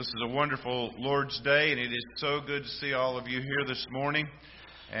This is a wonderful Lord's Day, and it is so good to see all of you here this morning.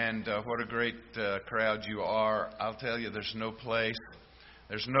 And what a great crowd you are. I'll tell you, there's no place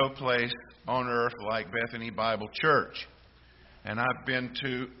on earth like Bethany Bible Church. And I've been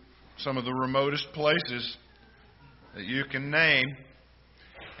to some of the remotest places that you can name.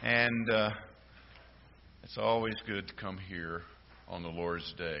 And it's always good to come here on the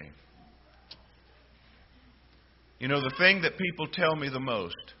Lord's Day. You know, the thing that people tell me the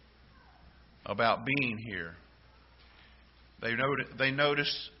most about being here, they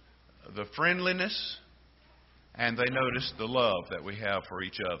notice the friendliness and they notice the love that we have for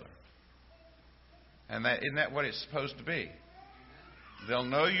each other. And isn't that what it's supposed to be? They'll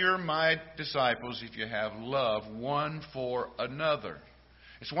know you're my disciples if you have love one for another.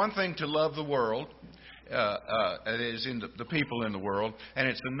 It's one thing to love the world, it is in the people in the world, and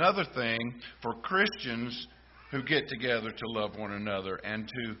it's another thing for Christians who get together to love one another and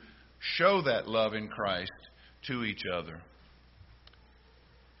to show that love in Christ to each other.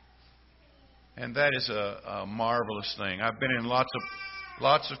 And that is a marvelous thing. I've been in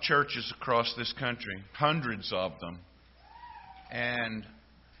lots of churches across this country, hundreds of them. And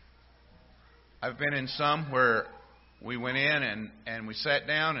I've been in some where we went in and we sat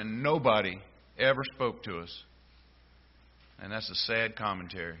down and nobody ever spoke to us. And that's a sad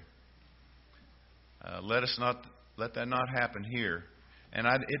commentary. Let that not happen here. And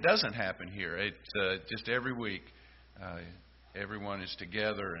it doesn't happen here. It's just every week everyone is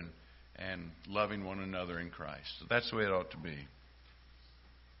together and loving one another in Christ. So that's the way it ought to be.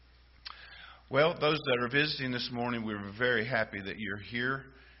 Well, those that are visiting this morning, we're very happy that you're here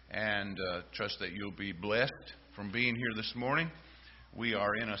and trust that you'll be blessed from being here this morning. We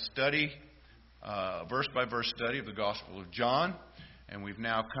are in a study, verse-by-verse study of the Gospel of John. And we've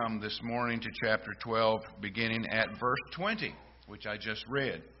now come this morning to chapter 12, beginning at verse 20, which I just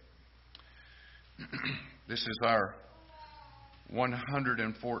read. This is our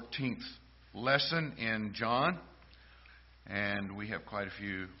 114th lesson in John, and we have quite a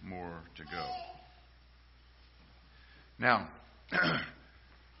few more to go. Now,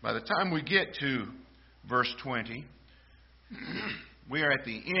 by the time we get to verse 20, we are at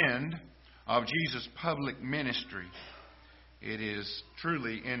the end of Jesus' public ministry. It is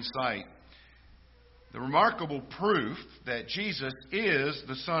truly in sight. The remarkable proof that Jesus is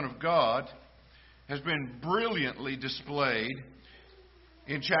the Son of God has been brilliantly displayed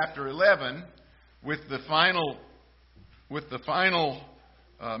in chapter 11 with the final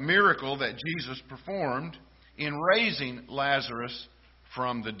miracle that Jesus performed in raising Lazarus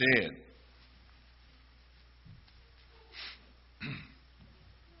from the dead.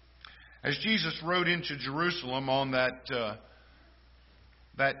 As Jesus rode into Jerusalem on that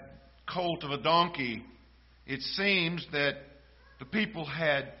colt of a donkey, it seems that the people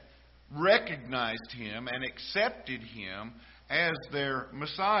had recognized him and accepted him as their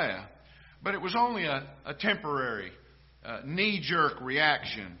Messiah. But it was only a temporary, knee-jerk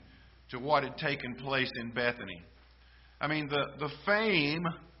reaction to what had taken place in Bethany. I mean, the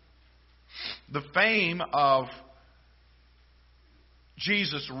fame of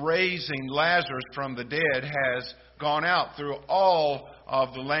Jesus raising Lazarus from the dead has gone out through all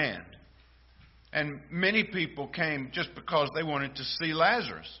of the land. And many people came just because they wanted to see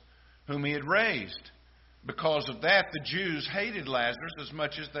Lazarus, whom he had raised. Because of that, the Jews hated Lazarus as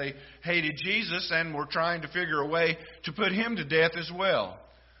much as they hated Jesus and were trying to figure a way to put him to death as well.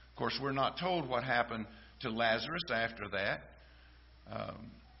 Of course, we're not told what happened to Lazarus after that.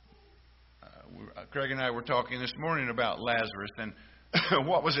 Craig and I were talking this morning about Lazarus and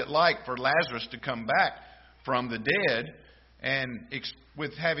what was it like for Lazarus to come back from the dead and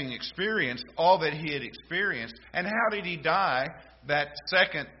with having experienced all that he had experienced, and how did he die that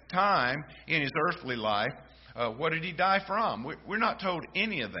second time in his earthly life? What did he die from? We're not told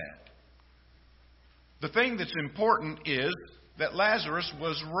any of that. The thing that's important is that Lazarus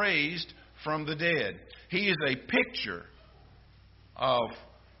was raised from the dead. He is a picture of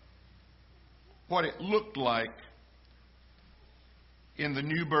what it looked like in the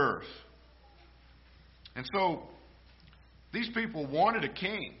new birth. And so these people wanted a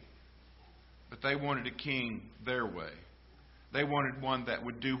king, but they wanted a king their way. They wanted one that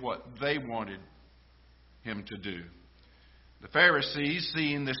would do what they wanted him to do. The Pharisees,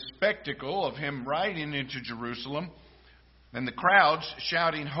 seeing this spectacle of him riding into Jerusalem and the crowds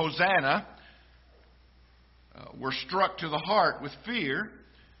shouting, "Hosanna," were struck to the heart with fear.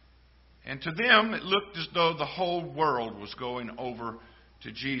 And to them, it looked as though the whole world was going over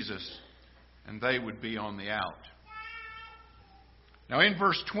to Jesus, and they would be on the out. Now, in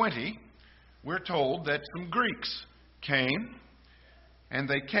verse 20, we're told that some Greeks came and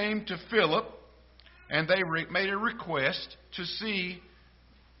they came to Philip, and they made a request to see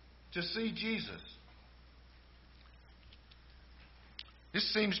Jesus.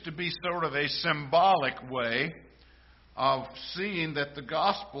 This seems to be sort of a symbolic way of seeing that the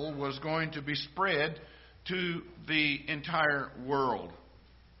gospel was going to be spread to the entire world,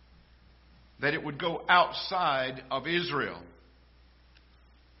 that it would go outside of Israel.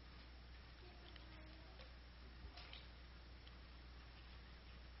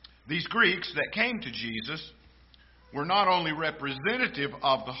 These Greeks that came to Jesus were not only representative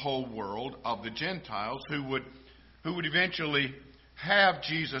of the whole world, of the Gentiles, who would eventually have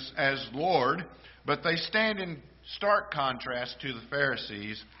Jesus as Lord, but they stand in stark contrast to the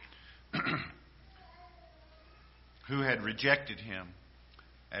Pharisees who had rejected him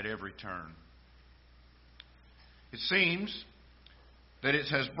at every turn. It seems that it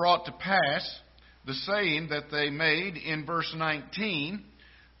has brought to pass the saying that they made in verse 19,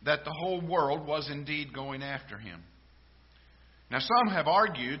 that the whole world was indeed going after him. Now, some have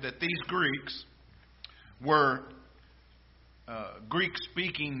argued that these Greeks were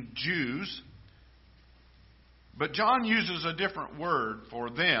Greek-speaking Jews, but John uses a different word for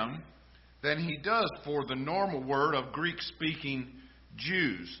them than he does for the normal word of Greek-speaking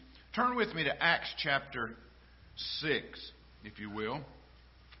Jews. Turn with me to Acts chapter 6, if you will.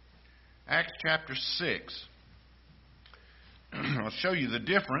 Acts chapter 6. I'll show you the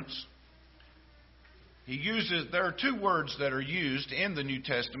difference. There are two words that are used in the New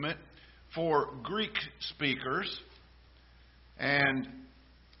Testament for Greek speakers. And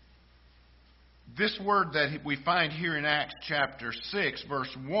this word that we find here in Acts chapter 6,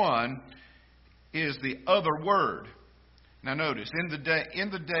 verse 1, is the other word. Now notice,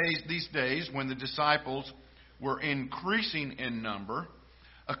 these days when the disciples were increasing in number,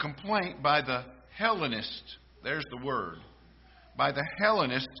 a complaint by the Hellenists, there's the word, by the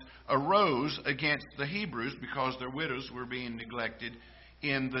Hellenists arose against the Hebrews because their widows were being neglected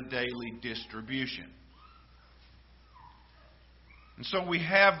in the daily distribution. And so we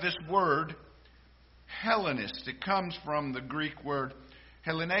have this word, Hellenist. It comes from the Greek word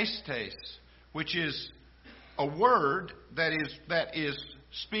Hellenestes, which is a word that is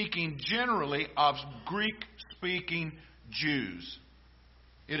speaking generally of Greek-speaking Jews.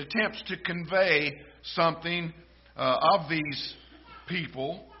 It attempts to convey something of these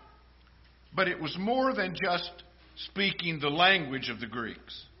people, but it was more than just speaking the language of the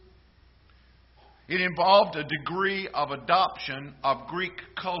Greeks. It involved a degree of adoption of Greek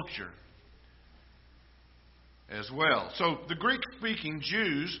culture as well. So the Greek-speaking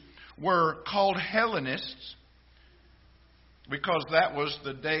Jews were called Hellenists because that was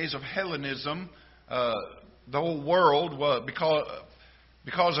the days of Hellenism. The whole world was,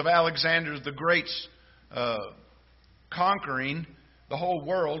 because of Alexander the Great's conquering, the whole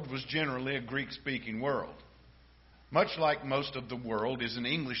world was generally a Greek-speaking world. Much like most of the world is an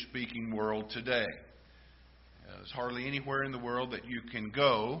English-speaking world today. There's hardly anywhere in the world that you can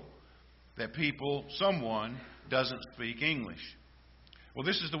go that someone doesn't speak English. Well,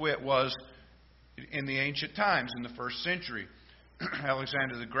 this is the way it was in the ancient times, in the first century.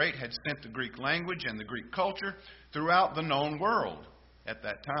 Alexander the Great had sent the Greek language and the Greek culture throughout the known world at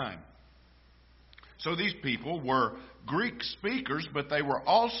that time. So these people were Greek speakers, but they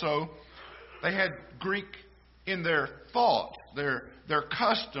had Greek in their thought, their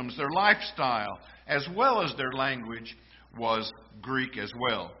customs, their lifestyle, as well as their language was Greek as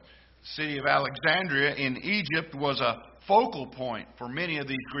well. The city of Alexandria in Egypt was a focal point for many of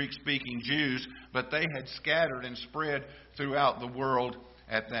these Greek-speaking Jews, but they had scattered and spread throughout the world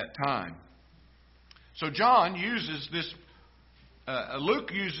at that time. So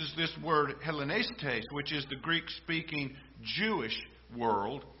Luke uses this word Hellenestes, which is the Greek-speaking Jewish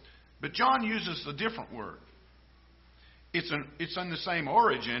world, but John uses a different word. It's on the same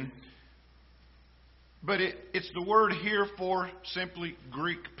origin, but it's the word here for simply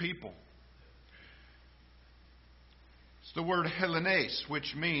Greek people. It's the word Hellenes,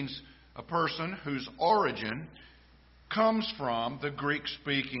 which means a person whose origin comes from the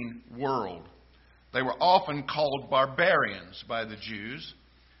Greek-speaking world. They were often called barbarians by the Jews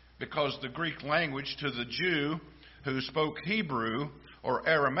because the Greek language to the Jew who spoke Hebrew or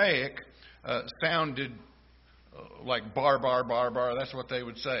Aramaic sounded like bar. That's what they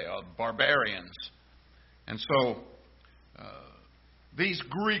would say, barbarians. And so these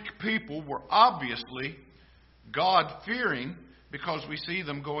Greek people were obviously God-fearing because we see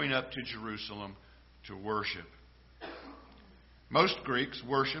them going up to Jerusalem to worship. Most Greeks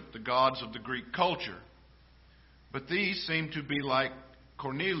worshiped the gods of the Greek culture, but these seem to be like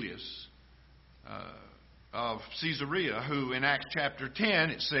Cornelius, of Caesarea, who in Acts chapter 10,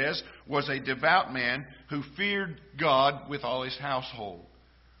 it says, was a devout man who feared God with all his household.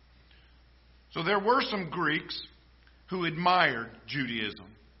 So there were some Greeks who admired Judaism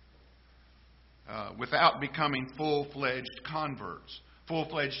without becoming full-fledged converts.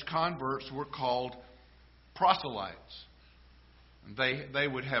 Full-fledged converts were called proselytes. They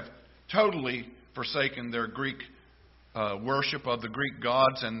would have totally forsaken their Greek worship of the Greek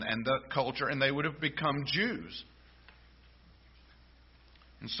gods and the culture, and they would have become Jews.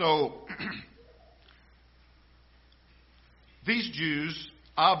 And so, these Jews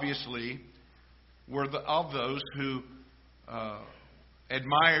obviously were of those who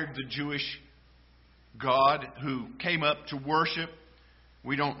admired the Jewish God, who came up to worship.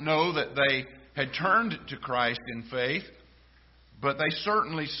 We don't know that they had turned to Christ in faith, but they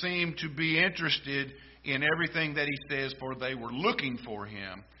certainly seemed to be interested in everything that he says, for they were looking for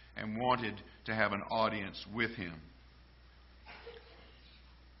him and wanted to have an audience with him.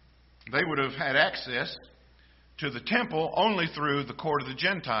 They would have had access to the temple only through the court of the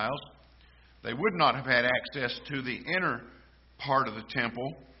Gentiles. They would not have had access to the inner part of the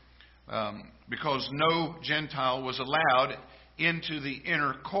temple because no Gentile was allowed into the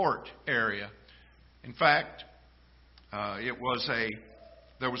inner court area. In fact, there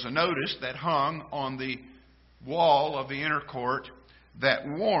was a notice that hung on the wall of the inner court that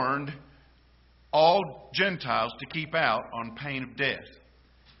warned all Gentiles to keep out on pain of death.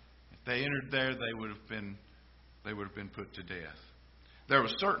 If they entered there, they would have been put to death. There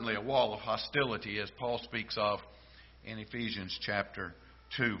was certainly a wall of hostility, as Paul speaks of in Ephesians chapter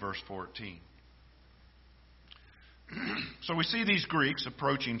 2, verse 14. So we see these Greeks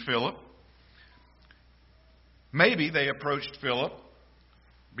approaching Philip. Maybe they approached Philip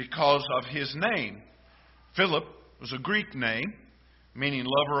because of his name. Philip was a Greek name, meaning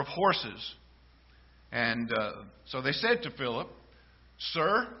lover of horses. And so they said to Philip,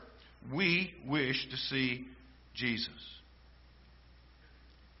 "Sir, we wish to see Jesus."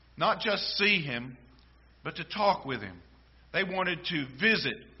 Not just see him, but to talk with him. They wanted to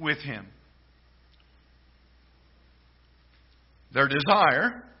visit with him. Their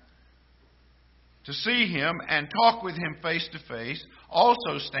desire to see him and talk with him face to face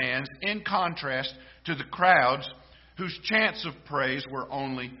also stands in contrast to the crowds whose chants of praise were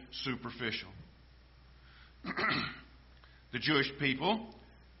only superficial. The Jewish people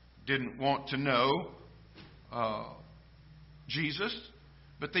didn't want to know Jesus,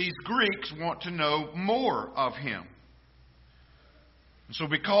 but these Greeks want to know more of him. And so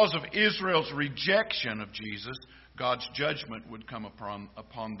because of Israel's rejection of Jesus, God's judgment would come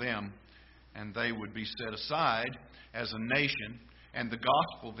upon them, and they would be set aside as a nation, and the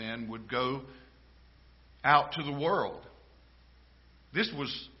gospel then would go out to the world. This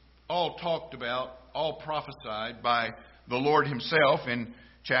was all talked about, all prophesied by the Lord himself in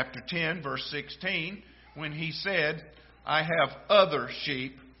chapter 10, verse 16, when he said, "I have other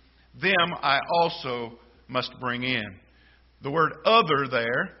sheep, them I also must bring in." The word "other"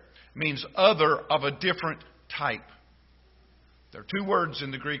 there means other of a different type. There are two words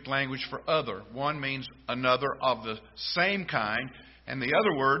in the Greek language for other. One means another of the same kind, and the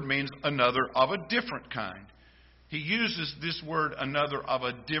other word means another of a different kind. He uses this word "another of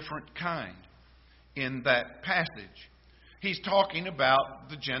a different kind" in that passage. He's talking about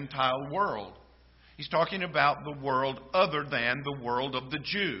the Gentile world. He's talking about the world other than the world of the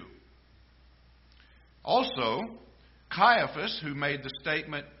Jew. Also, Caiaphas, who made the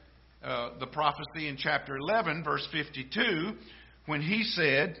statement, the prophecy in chapter 11, verse 52, when he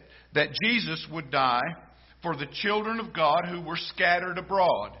said that Jesus would die for the children of God who were scattered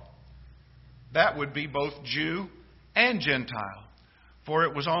abroad. That would be both Jew and Gentile, for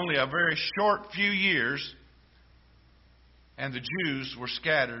it was only a very short few years, and the Jews were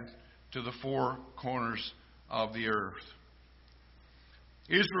scattered to the four corners of the earth.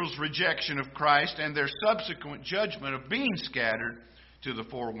 Israel's rejection of Christ and their subsequent judgment of being scattered to the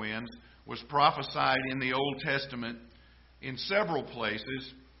four winds was prophesied in the Old Testament in several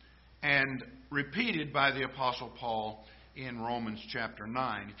places and repeated by the Apostle Paul in Romans chapter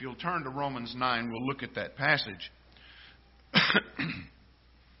 9. If you'll turn to Romans 9, we'll look at that passage.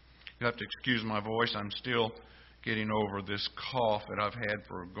 You'll have to excuse my voice. I'm still getting over this cough that I've had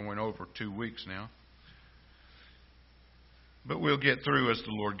for going over 2 weeks now. But we'll get through as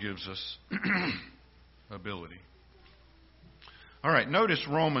the Lord gives us ability. All right, notice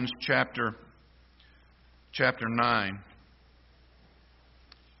Romans chapter 9.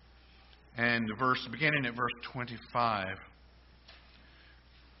 And beginning at verse 25.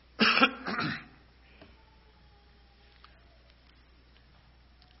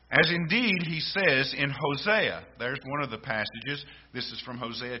 As indeed he says in Hosea. There's one of the passages. This is from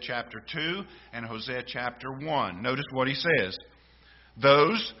Hosea chapter 2 and Hosea chapter 1. Notice what he says.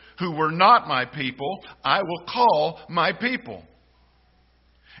 Those who were not my people, I will call my people.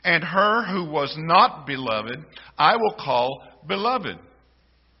 And her who was not beloved, I will call beloved.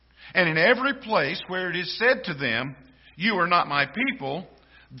 And in every place where it is said to them, you are not my people,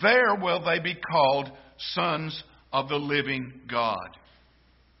 there will they be called sons of the living God.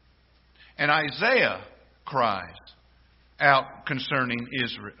 And Isaiah cries out concerning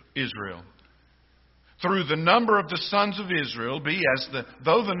Israel. Through the number of the sons of Israel,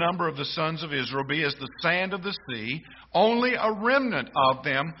 though the number of the sons of Israel be as the sand of the sea, only a remnant of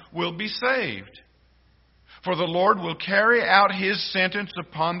them will be saved. For the Lord will carry out his sentence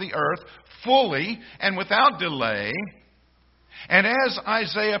upon the earth fully and without delay. And as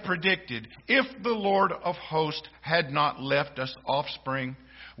Isaiah predicted, if the Lord of hosts had not left us offspring,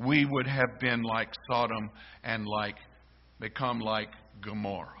 we would have been like Sodom and become like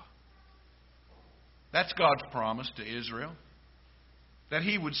Gomorrah. That's God's promise to Israel. That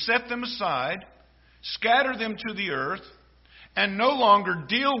he would set them aside, scatter them to the earth, and no longer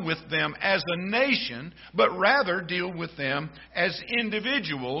deal with them as a nation, but rather deal with them as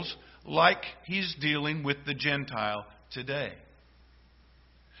individuals like he's dealing with the Gentile today.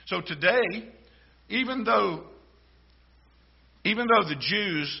 So today, even though the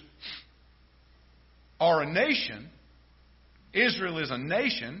Jews are a nation, Israel is a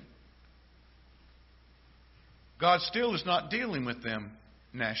nation, God still is not dealing with them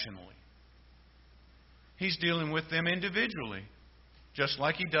nationally. He's dealing with them individually. Just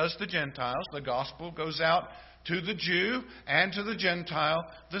like he does the Gentiles, the gospel goes out to the Jew and to the Gentile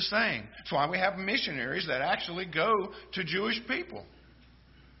the same. That's why we have missionaries that actually go to Jewish people.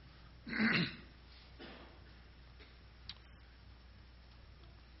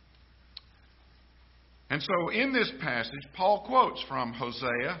 And so in this passage, Paul quotes from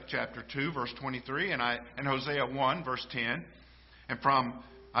Hosea chapter 2, verse 23, and Hosea 1, verse 10, and from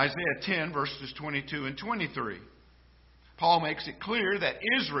Isaiah 10, verses 22 and 23. Paul makes it clear that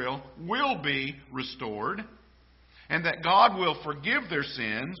Israel will be restored, and that God will forgive their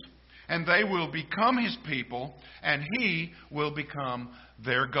sins, and they will become his people, and he will become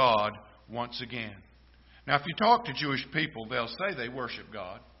their God once again. Now, if you talk to Jewish people, they'll say they worship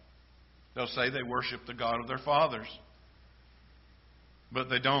God. They'll say they worship the God of their fathers. But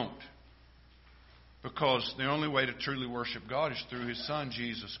they don't. Because the only way to truly worship God is through his Son,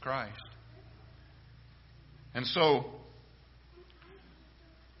 Jesus Christ. And so,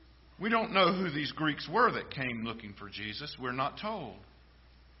 we don't know who these Greeks were that came looking for Jesus. We're not told.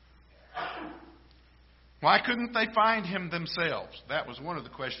 Why couldn't they find him themselves? That was one of the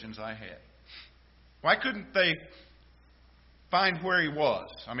questions I had. Why couldn't they find where he was?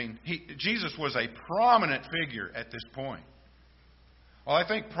 I mean, Jesus was a prominent figure at this point. Well, I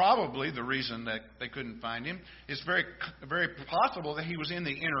think probably the reason that they couldn't find him is very, very possible that he was in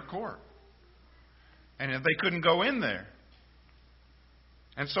the inner court. And they couldn't go in there.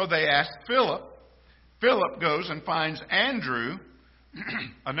 And so they asked Philip. Philip goes and finds Andrew,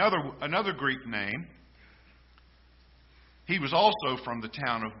 another Greek name. He was also from the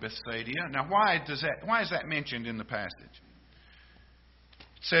town of Bethsaida. Now, why is that mentioned in the passage?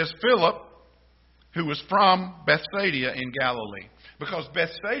 It says Philip, who was from Bethsaida in Galilee. Because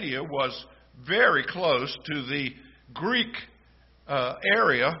Bethsaida was very close to the Greek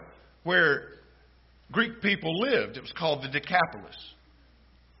area where Greek people lived. It was called the Decapolis.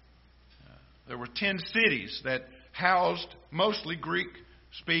 There were 10 cities that housed mostly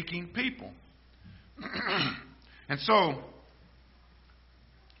Greek-speaking people. And so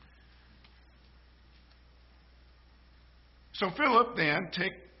Philip then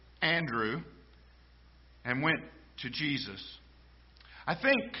took Andrew and went to Jesus. I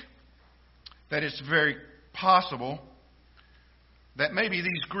think that it's very possible that maybe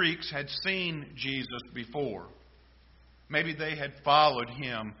these Greeks had seen Jesus before. Maybe they had followed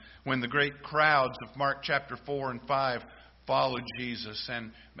him when the great crowds of Mark chapter 4 and 5 followed Jesus.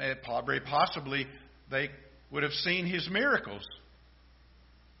 And very possibly they would have seen his miracles.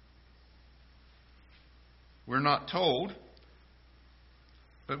 We're not told.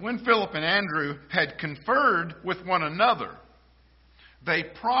 But when Philip and Andrew had conferred with one another, they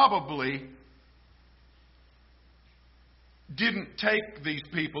probably didn't take these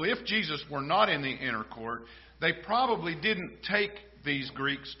people. If Jesus were not in the inner court, they probably didn't take these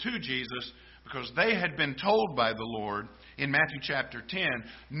Greeks to Jesus because they had been told by the Lord in Matthew chapter 10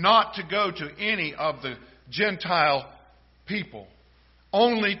 not to go to any of the Gentile people,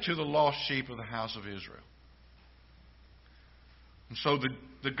 only to the lost sheep of the house of Israel. And so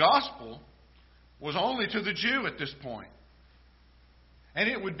the gospel was only to the Jew at this point. And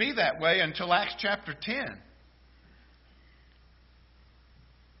it would be that way until Acts chapter 10.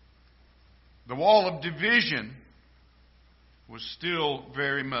 The wall of division was still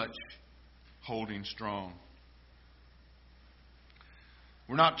very much holding strong.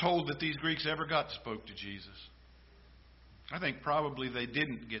 We're not told that these Greeks ever got to spoke to Jesus. I think probably they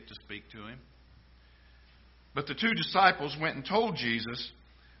didn't get to speak to him. But the two disciples went and told Jesus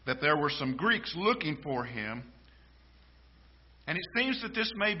that there were some Greeks looking for him. And it seems that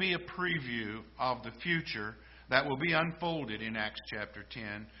this may be a preview of the future that will be unfolded in Acts chapter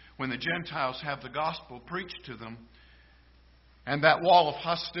 10 when the Gentiles have the gospel preached to them and that wall of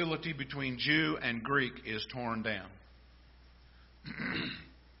hostility between Jew and Greek is torn down.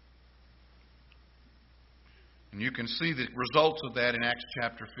 And you can see the results of that in Acts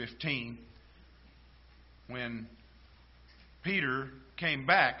chapter 15 when Peter came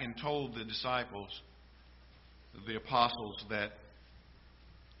back and told the disciples, the apostles, that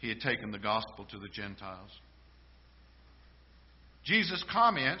he had taken the gospel to the Gentiles. Jesus'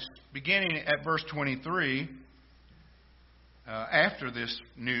 comments, beginning at verse 23, after this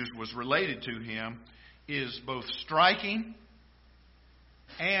news was related to him, is both striking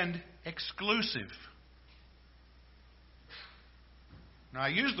and exclusive. Now, I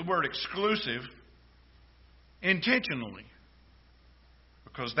use the word exclusive intentionally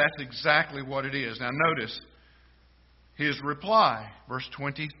because that's exactly what it is. Now, notice his reply, verse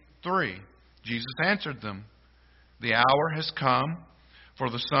 23. Jesus answered them, "The hour has come for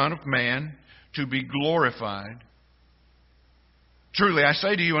the Son of Man to be glorified. Truly, I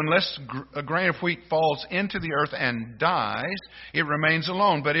say to you, unless a grain of wheat falls into the earth and dies, it remains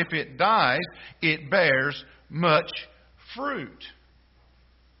alone. But if it dies, it bears much fruit."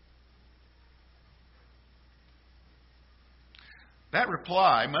 That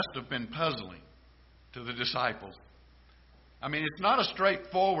reply must have been puzzling to the disciples. I mean, it's not a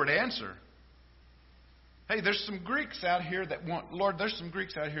straightforward answer. Hey, there's some Greeks out here that want, Lord, there's some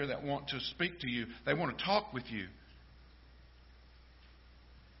Greeks out here that want to speak to you. They want to talk with you.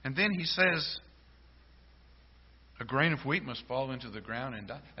 And then he says, a grain of wheat must fall into the ground and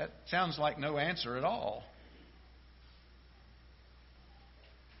die. That sounds like no answer at all.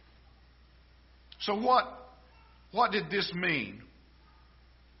 So what did this mean?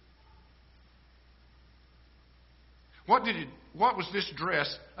 What was this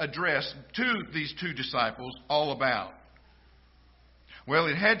address to these two disciples all about? Well,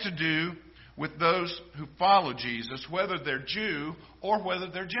 it had to do with those who follow Jesus, whether they're Jew or whether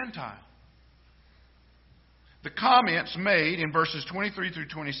they're Gentile. The comments made in verses 23 through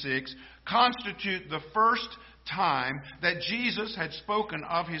 26 constitute the first time that Jesus had spoken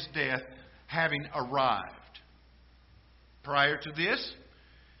of his death having arrived. Prior to this,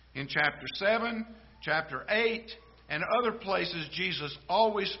 in chapter 7, chapter 8, and other places, Jesus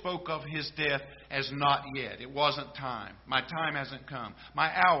always spoke of his death as not yet. It wasn't time. My time hasn't come.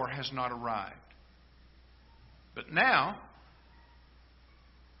 My hour has not arrived. But now,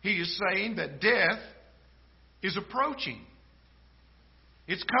 he is saying that death is approaching.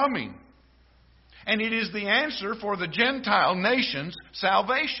 It's coming. And it is the answer for the Gentile nation's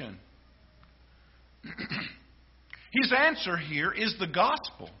salvation. His answer here is the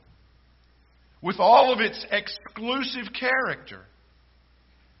gospel, with all of its exclusive character.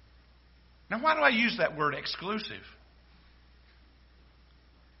 Now, why do I use that word exclusive?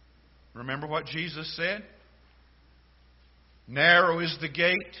 Remember what Jesus said? Narrow is the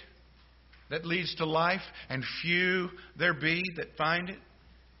gate that leads to life, and few there be that find it.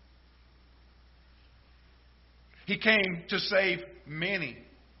 He came to save many,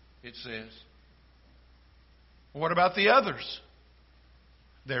 it says. What about the others?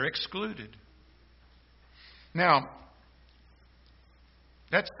 They're excluded. Now,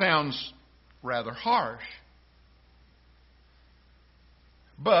 that sounds rather harsh.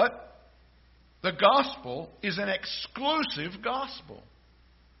 But the gospel is an exclusive gospel.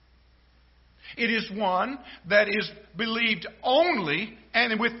 It is one that is believed only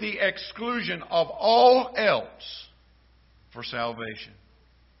and with the exclusion of all else for salvation.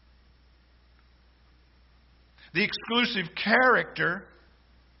 The exclusive character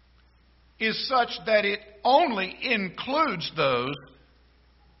is such that it only includes those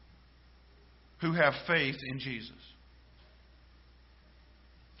who have faith in Jesus.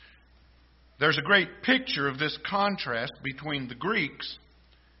 There's a great picture of this contrast between the Greeks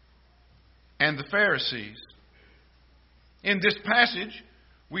and the Pharisees. In this passage,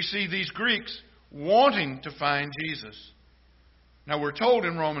 we see these Greeks wanting to find Jesus. Now, we're told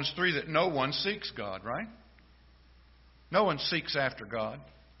in Romans 3 that no one seeks God, right? No one seeks after God.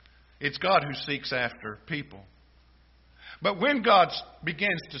 It's God who seeks after people. But when God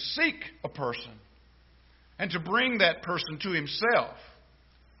begins to seek a person and to bring that person to Himself,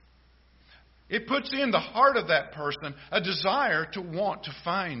 it puts in the heart of that person a desire to want to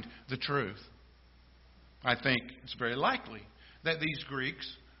find the truth. I think it's very likely that these Greeks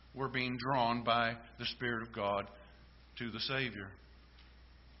were being drawn by the Spirit of God to the Savior.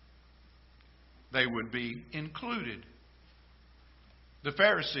 They would be included. The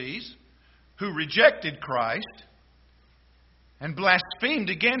Pharisees, who rejected Christ and blasphemed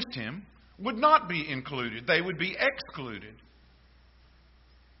against Him, would not be included. They would be excluded.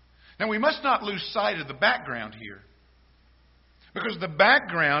 Now, we must not lose sight of the background here, because the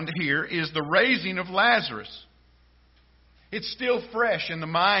background here is the raising of Lazarus. It's still fresh in the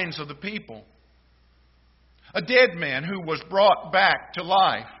minds of the people. A dead man who was brought back to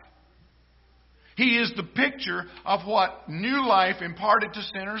life. He is the picture of what new life imparted to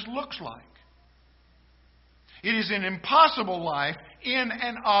sinners looks like. It is an impossible life in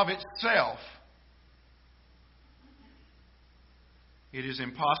and of itself. It is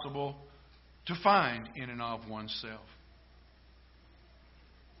impossible to find in and of oneself.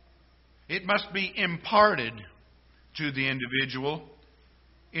 It must be imparted to the individual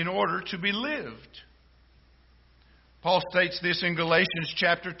in order to be lived. Paul states this in Galatians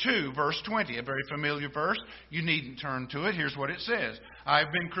chapter 2, verse 20, a very familiar verse. You needn't turn to it. Here's what it says. I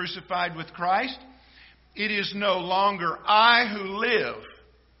have been crucified with Christ. It is no longer I who live,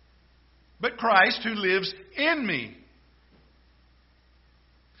 but Christ who lives in me.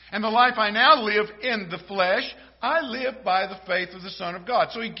 And the life I now live in the flesh, I live by the faith of the Son of God.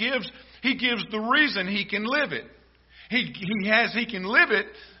 So he gives the reason he can live it. He can live it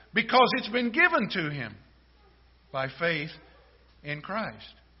because it's been given to him by faith in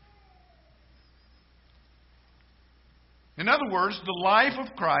Christ. In other words, the life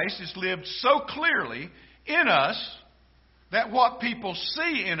of Christ is lived so clearly in us that what people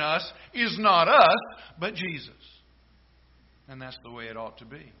see in us is not us, but Jesus. And that's the way it ought to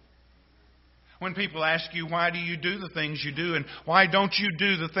be. When people ask you, why do you do the things you do and why don't you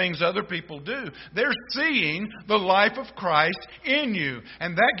do the things other people do? They're seeing the life of Christ in you.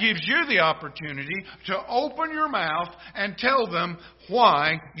 And that gives you the opportunity to open your mouth and tell them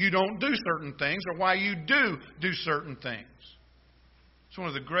why you don't do certain things or why you do certain things. It's one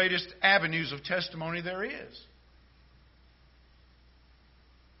of the greatest avenues of testimony there is.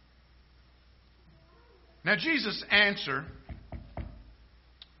 Now, Jesus' answer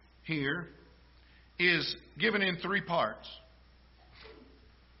here is given in three parts.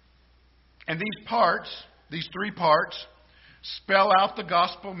 And these three parts, spell out the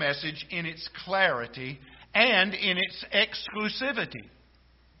gospel message in its clarity and in its exclusivity.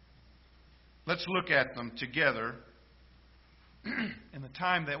 Let's look at them together in the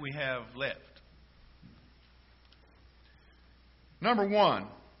time that we have left. Number 1,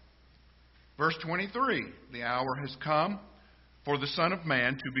 verse 23. The hour has come for the Son of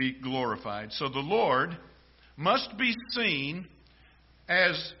Man to be glorified. So the Lord must be seen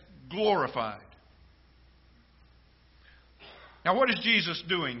as glorified. Now, what is Jesus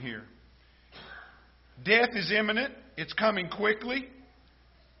doing here? Death is imminent. It's coming quickly.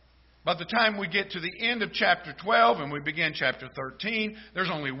 By the time we get to the end of chapter 12 and we begin chapter 13, there's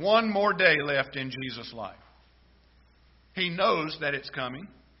only one more day left in Jesus' life. He knows that it's coming.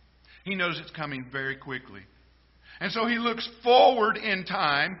 He knows it's coming very quickly. And so he looks forward in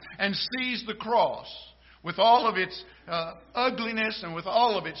time and sees the cross with all of its ugliness and with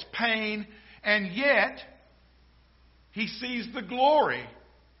all of its pain. And yet, he sees the glory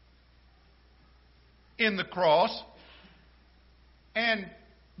in the cross and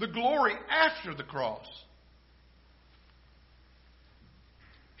the glory after the cross.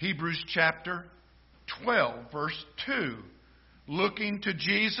 Hebrews chapter 12, verse 2. Looking to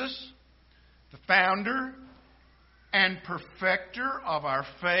Jesus, the founder and perfecter of our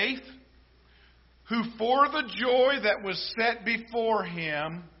faith, who for the joy that was set before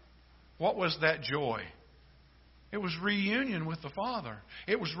him, what was that joy? It was reunion with the Father.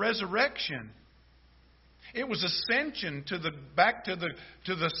 It was resurrection. It was ascension back to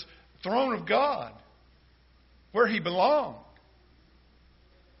the throne of God, where he belonged.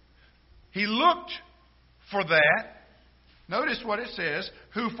 He looked for that. Notice what it says,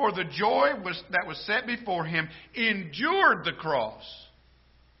 who for the joy that was set before him endured the cross,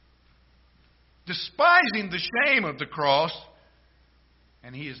 despising the shame of the cross,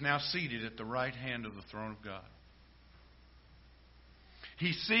 and he is now seated at the right hand of the throne of God.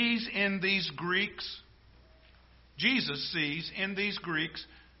 He sees in these Greeks, Jesus sees in these Greeks,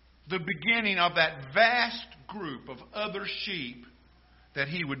 the beginning of that vast group of other sheep that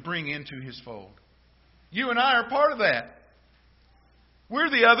He would bring into His fold. You and I are part of that. We're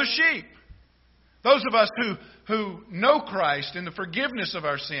the other sheep. Those of us who know Christ and the forgiveness of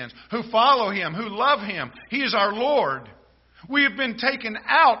our sins, who follow Him, who love Him. He is our Lord. We have been taken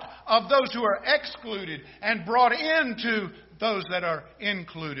out of those who are excluded and brought into those that are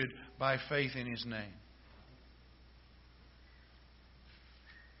included by faith in His name.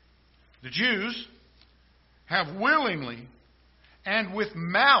 The Jews have willingly and with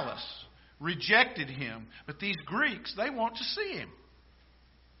malice rejected Him. But these Greeks, they want to see Him.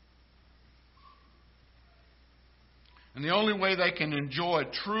 And the only way they can enjoy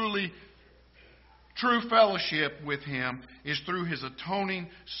true fellowship with Him is through His atoning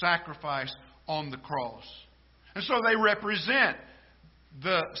sacrifice on the cross. And so they represent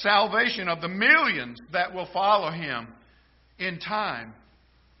the salvation of the millions that will follow Him in time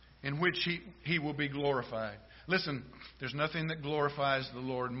in which He will be glorified. Listen, there's nothing that glorifies the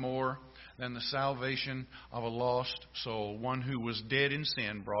Lord more than the salvation of a lost soul, one who was dead in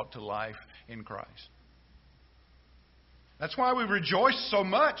sin brought to life in Christ. That's why we rejoice so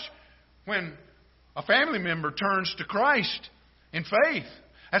much when a family member turns to Christ in faith.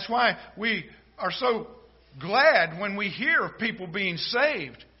 That's why we are so glad when we hear of people being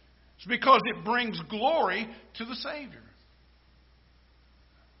saved. It's because it brings glory to the Savior.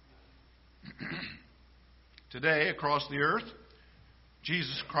 Today, across the earth,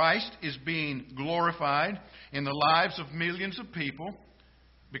 Jesus Christ is being glorified in the lives of millions of people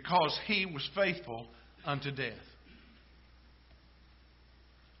because He was faithful unto death.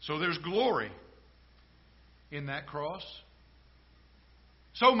 So there's glory in that cross.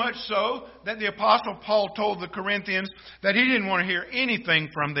 So much so that the Apostle Paul told the Corinthians that he didn't want to hear anything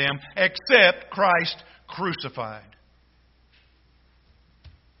from them except Christ crucified.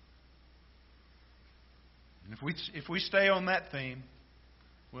 And if we stay on that theme,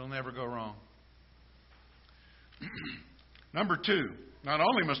 we'll never go wrong. Number 2, not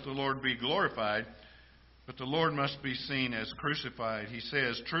only must the Lord be glorified, but the Lord must be seen as crucified. He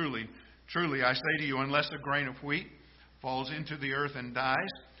says, Truly, truly, I say to you, unless a grain of wheat falls into the earth and dies,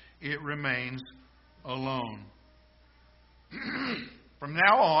 it remains alone. From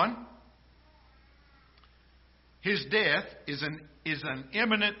now on, His death is an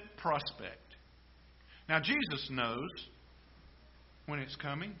imminent prospect. Now, Jesus knows when it's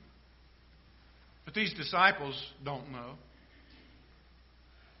coming, but these disciples don't know.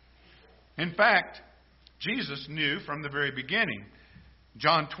 In fact, Jesus knew from the very beginning.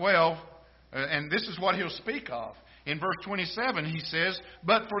 John 12, and this is what He'll speak of. In verse 27, He says,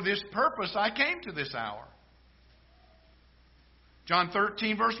 But for this purpose I came to this hour. John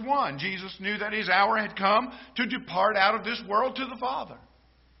 13, verse 1, Jesus knew that His hour had come to depart out of this world to the Father.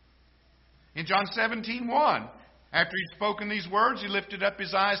 In John 17:1, after He'd spoken these words, He lifted up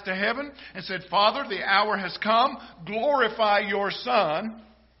His eyes to heaven and said, Father, the hour has come. Glorify Your Son,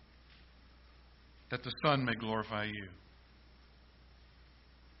 that the Son may glorify You.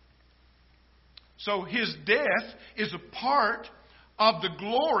 So His death is a part of the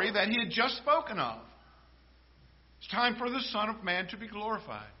glory that He had just spoken of. It's time for the Son of Man to be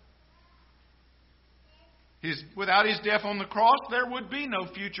glorified. Without His death on the cross, there would be no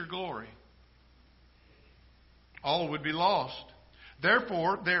future glory. All would be lost.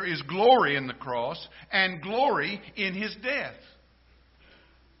 Therefore, there is glory in the cross and glory in His death.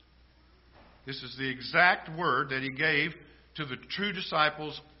 This is the exact word that He gave to the true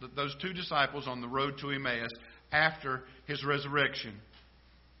disciples, those 2 disciples on the road to Emmaus after His resurrection.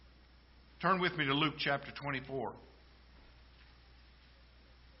 Turn with me to Luke chapter 24.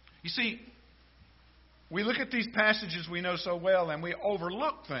 You see, we look at these passages we know so well and we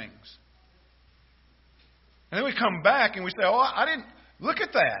overlook things. And then we come back and we say, I didn't look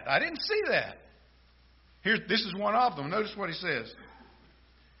at that. I didn't see that. This is one of them. Notice what he says.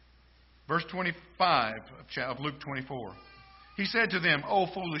 Verse 25 of Luke 24. He said to them, O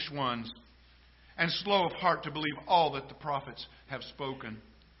foolish ones, and slow of heart to believe all that the prophets have spoken.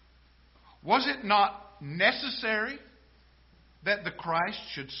 Was it not necessary that the Christ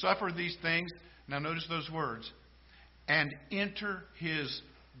should suffer these things? Now notice those words. And enter His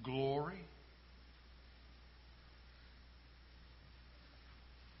glory?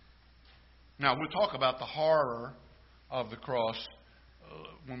 Now, we'll talk about the horror of the cross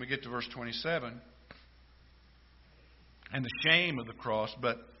when we get to verse 27 and the shame of the cross.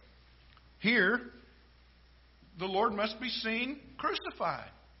 But here, the Lord must be seen crucified.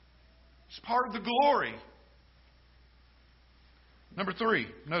 It's part of the glory. Number 3,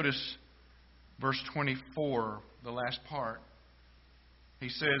 notice verse 24, the last part. He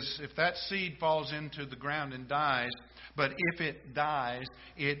says, if that seed falls into the ground and dies, but if it dies,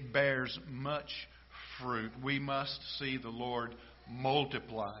 it bears much fruit. We must see the Lord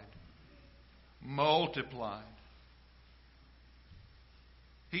multiplied. Multiplied.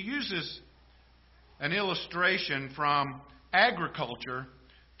 He uses an illustration from agriculture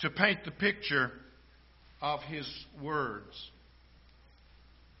to paint the picture of His words.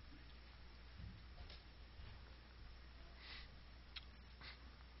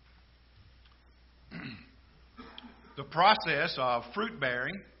 The process of fruit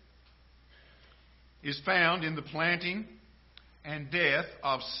bearing is found in the planting and death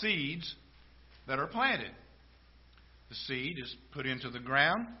of seeds that are planted. The seed is put into the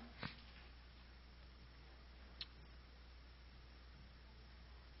ground.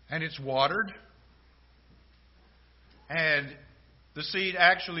 And it's watered. And the seed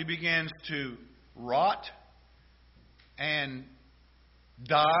actually begins to rot and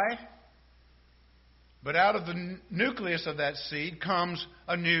die. But out of the nucleus of that seed comes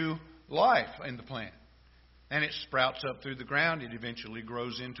a new life in the plant. And it sprouts up through the ground. It eventually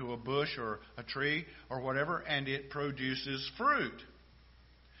grows into a bush or a tree or whatever, and it produces fruit.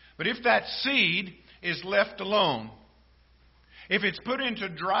 But if that seed is left alone, if it's put into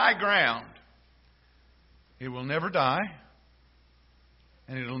dry ground, it will never die,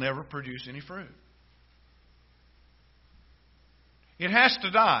 and it'll never produce any fruit. It has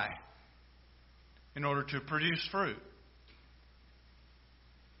to die in order to produce fruit.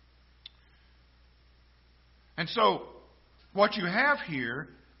 And so, what you have here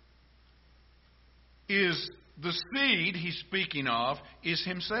is the seed he's speaking of is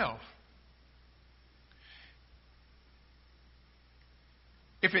himself.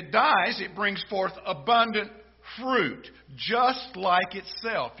 If it dies, it brings forth abundant fruit, just like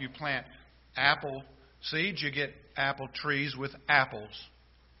itself. You plant apple seeds, you get apple trees with apples.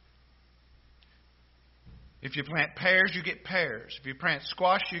 If you plant pears, you get pears. If you plant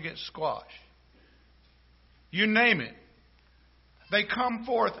squash, you get squash. You name it. They come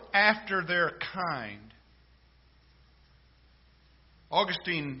forth after their kind.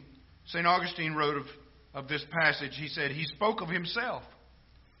 St. Augustine wrote of this passage, he said, he spoke of himself.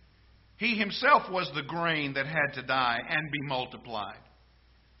 He himself was the grain that had to die and be multiplied,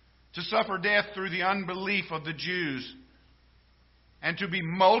 to suffer death through the unbelief of the Jews, and to be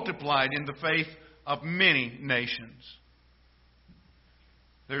multiplied in the faith of many nations.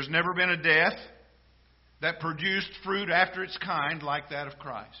 There's never been a death that produced fruit after its kind like that of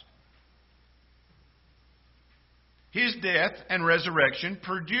Christ. His death and resurrection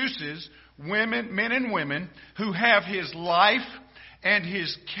produces men and women who have His life and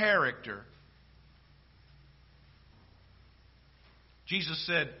His character. Jesus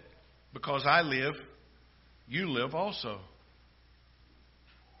said, because I live, you live also.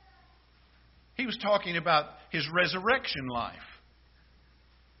 He was talking about His resurrection life.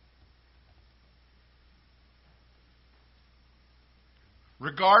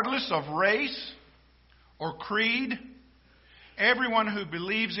 Regardless of race or creed, everyone who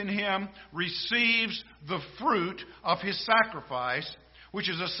believes in Him receives the fruit of His sacrifice, which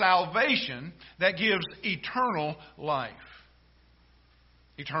is a salvation that gives eternal life.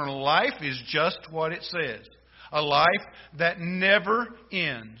 Eternal life is just what it says. A life that never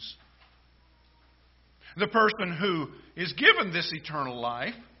ends. The person who is given this eternal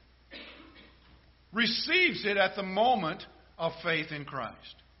life receives it at the moment of faith in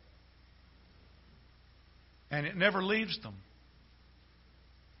Christ. And it never leaves them.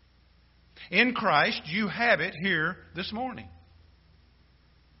 In Christ, you have it here this morning.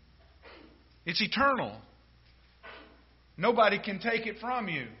 It's eternal. Nobody can take it from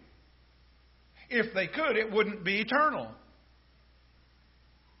you. If they could, it wouldn't be eternal.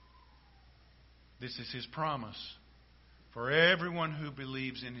 This is His promise for everyone who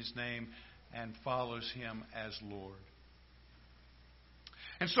believes in His name and follows Him as Lord.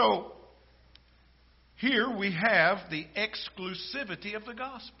 And so, here we have the exclusivity of the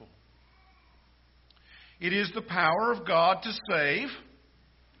gospel. It is the power of God to save,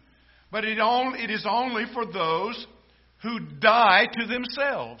 but it is only for those who die to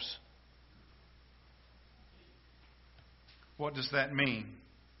themselves. What does that mean?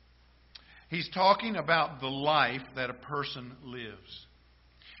 He's talking about the life that a person lives.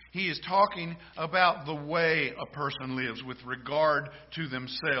 He is talking about the way a person lives with regard to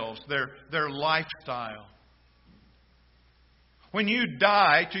themselves, their lifestyle. When you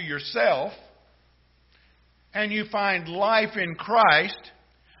die to yourself and you find life in Christ,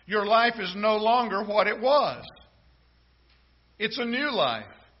 your life is no longer what it was. It's a new life.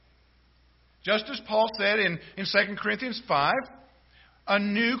 Just as Paul said in 2 Corinthians 5, a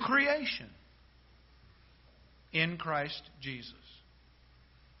new creation in Christ Jesus.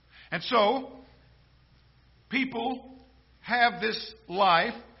 And so, people have this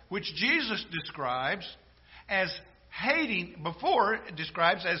life which Jesus describes as hating, before it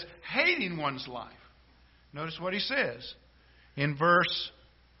describes as hating one's life. Notice what he says in verse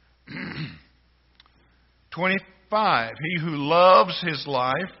 25. He who loves his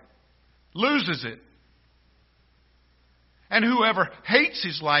life loses it. And whoever hates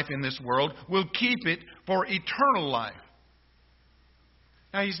his life in this world will keep it for eternal life.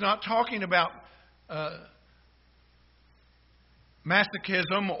 Now, he's not talking about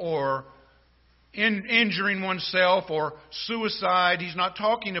masochism or injuring oneself or suicide. He's not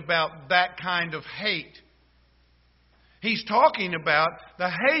talking about that kind of hate. He's talking about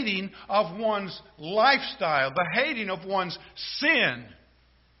the hating of one's lifestyle, the hating of one's sin.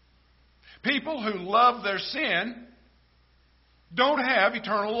 People who love their sin don't have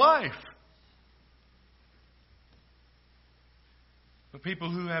eternal life. But people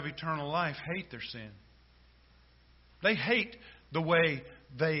who have eternal life hate their sin. They hate the way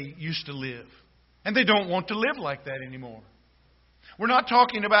they used to live. And they don't want to live like that anymore. We're not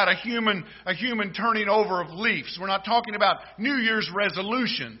talking about a human turning over of leaves. We're not talking about New Year's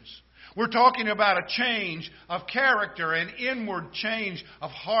resolutions. We're talking about a change of character, an inward change of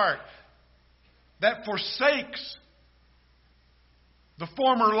heart that forsakes the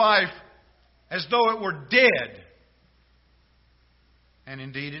former life as though it were dead. And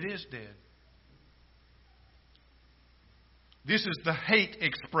indeed it is dead. This is the hate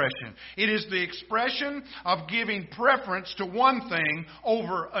expression. It is the expression of giving preference to one thing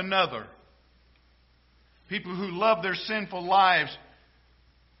over another. People who love their sinful lives,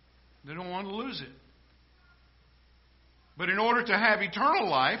 they don't want to lose it. But in order to have eternal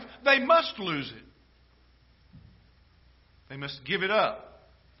life, they must lose it. They must give it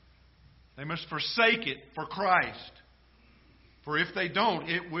up. They must forsake it for Christ. For if they don't,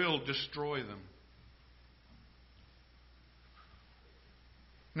 it will destroy them.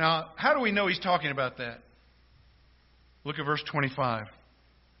 Now, how do we know he's talking about that? Look at verse 25.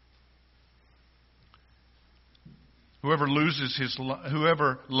 Whoever loves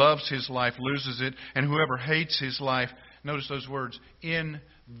his life loses it, and whoever hates his life, notice those words, in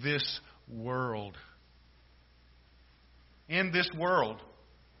this world. In this world.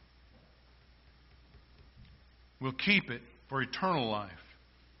 Will keep it for eternal life.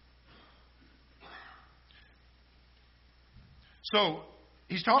 So,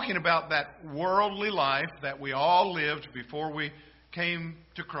 he's talking about that worldly life that we all lived before we came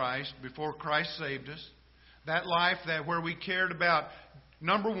to Christ, before Christ saved us. That life that where we cared about,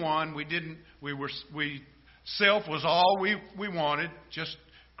 number one, self was all we wanted. Just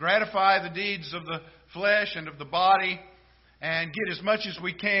gratify the deeds of the flesh and of the body and get as much as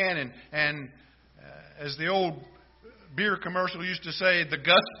we can. And as the old beer commercial used to say, the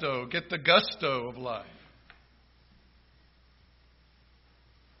gusto, get the gusto of life.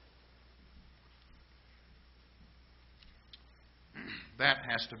 That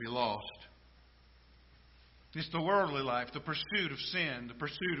has to be lost. It's the worldly life, the pursuit of sin, the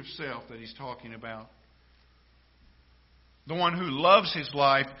pursuit of self that he's talking about. The one who loves his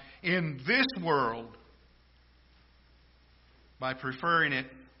life in this world by preferring it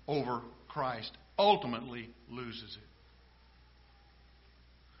over Christ ultimately loses it.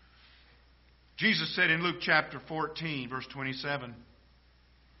 Jesus said in Luke chapter 14, verse 27,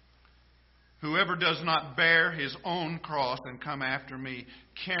 whoever does not bear his own cross and come after me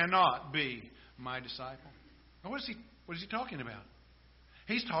cannot be my disciple. Now what is he talking about?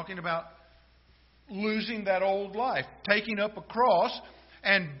 He's talking about losing that old life, taking up a cross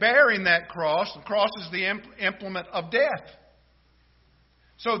and bearing that cross. The cross is the implement of death.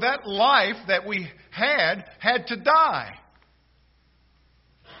 So that life that we had to die.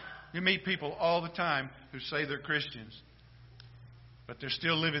 You meet people all the time who say they're Christians, but they're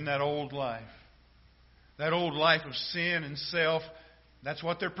still living that old life. That old life of sin and self, that's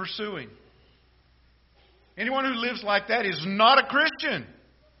what they're pursuing. Anyone who lives like that is not a Christian.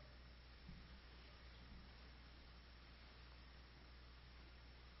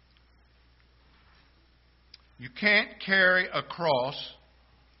 You can't carry a cross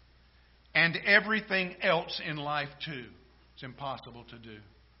and everything else in life too. It's impossible to do.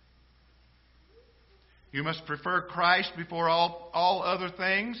 You must prefer Christ before all other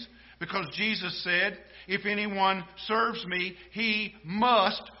things, because Jesus said, if anyone serves me, he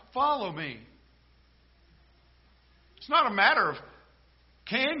must follow me. It's not a matter of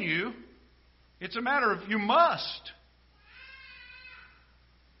can you, it's a matter of you must.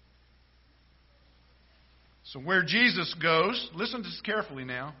 So where Jesus goes, listen to this carefully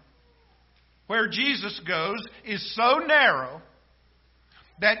now. Where Jesus goes is so narrow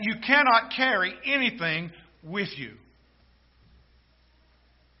that you cannot carry anything with you.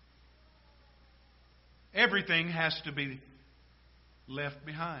 Everything has to be left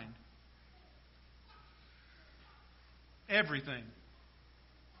behind. Everything.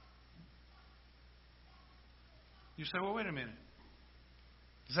 You say, well, wait a minute.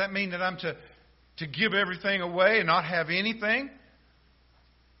 Does that mean that I'm to give everything away and not have anything?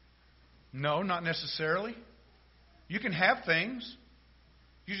 No, not necessarily. You can have things.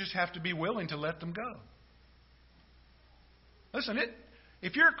 You just have to be willing to let them go. Listen,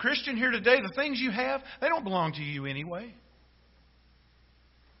 if you're a Christian here today, the things you have, they don't belong to you anyway.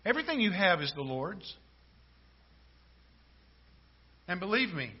 Everything you have is the Lord's. And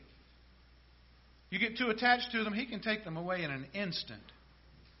believe me, you get too attached to them, He can take them away in an instant.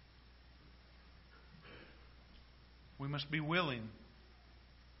 We must be willing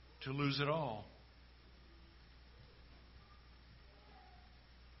to lose it all.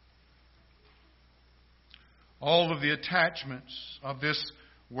 All of the attachments of this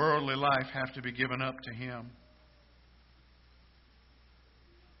worldly life have to be given up to Him.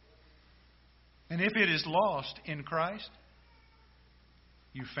 And if it is lost in Christ,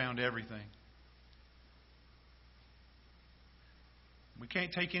 you've found everything. We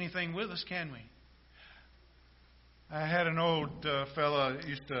can't take anything with us, can we? I had an old fella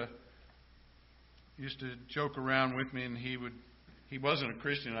used to joke around with me, and he wasn't a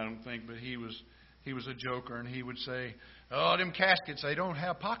Christian, I don't think, but he was a joker, and he would say, "Oh, them caskets, they don't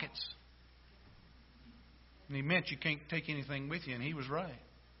have pockets." And he meant you can't take anything with you, and he was right.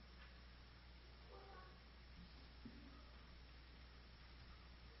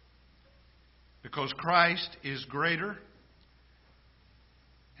 Because Christ is greater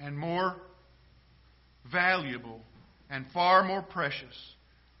and more valuable and far more precious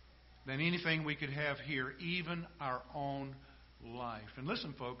than anything we could have here, even our own life. And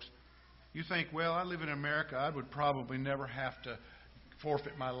listen, folks, you think, well, I live in America, I would probably never have to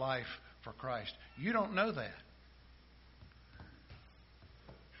forfeit my life for Christ. You don't know that.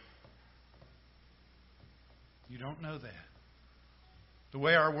 You don't know that. The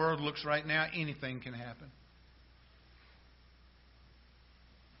way our world looks right now, anything can happen.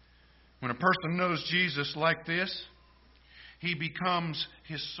 When a person knows Jesus like this, he becomes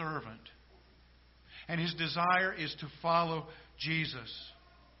His servant. And his desire is to follow Jesus.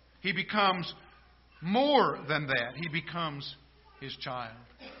 He becomes more than that. He becomes His child.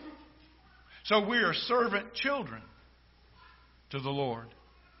 So we are servant children to the Lord.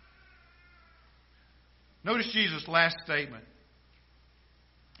 Notice Jesus' last statement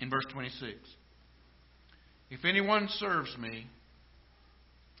in verse 26. If anyone serves me,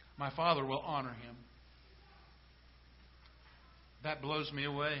 my Father will honor him. That blows me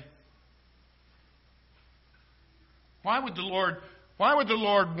away. Why would the Lord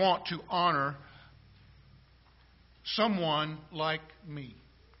want to honor someone like me?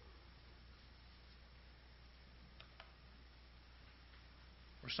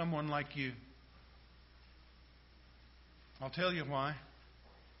 Or someone like you? I'll tell you why.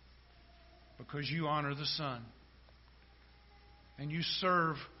 Because you honor the Son. And you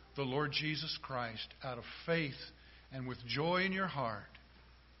serve the Lord Jesus Christ out of faith and with joy in your heart.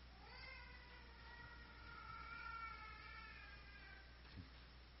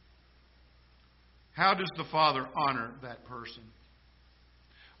 How does the Father honor that person?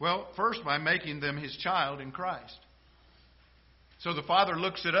 Well, first by making them His child in Christ. So the Father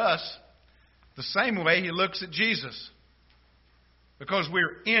looks at us the same way He looks at Jesus. Because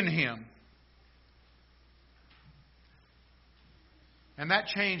we're in Him. And that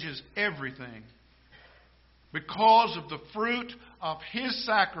changes everything. Because of the fruit of His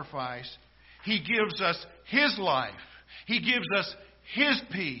sacrifice, He gives us His life. He gives us His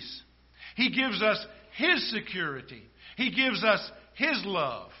peace. He gives us His security. He gives us His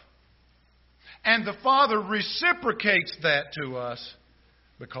love. And the Father reciprocates that to us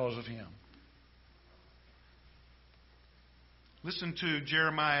because of Him. Listen to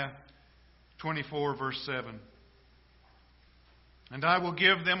Jeremiah 24, verse 7. And I will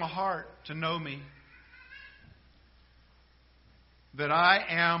give them a heart to know me, that I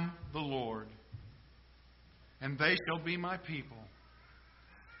am the Lord, and they shall be my people,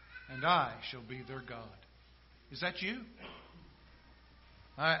 and I shall be their God. Is that you?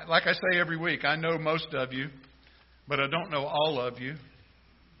 Like I say every week, I know most of you, but I don't know all of you.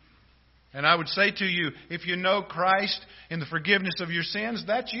 And I would say to you, if you know Christ in the forgiveness of your sins,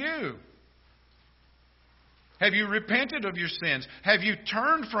 that's you. Have you repented of your sins? Have you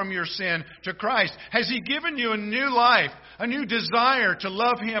turned from your sin to Christ? Has He given you a new life, a new desire to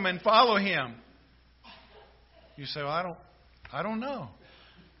love Him and follow Him? You say, well, I don't know.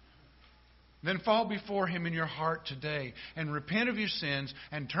 Then fall before Him in your heart today and repent of your sins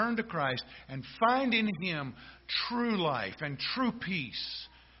and turn to Christ and find in Him true life and true peace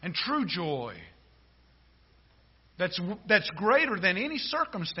and true joy. That's greater than any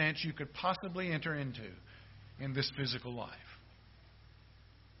circumstance you could possibly enter into in this physical life.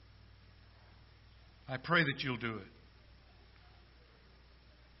 I pray that you'll do it.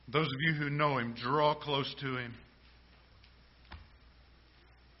 Those of you who know Him, draw close to Him.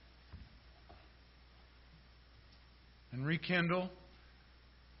 And rekindle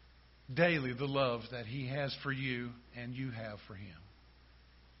daily the love that He has for you and you have for Him.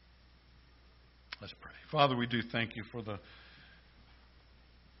 Let's pray. Father, we do thank You for the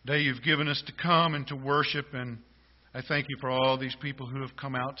day You've given us to come and to worship. And I thank You for all these people who have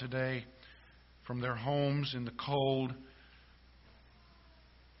come out today from their homes in the cold.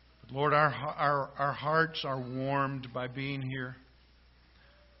 But Lord, our hearts are warmed by being here.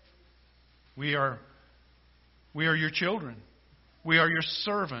 We are Your children. We are Your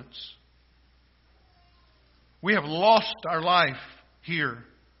servants. We have lost our life here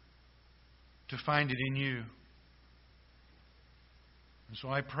to find it in You. And so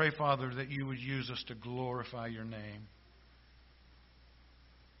I pray, Father, that You would use us to glorify Your name.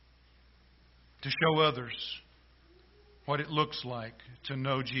 To show others what it looks like to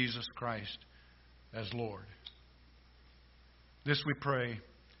know Jesus Christ as Lord. This we pray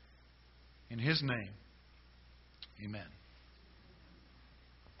in His name. Amen.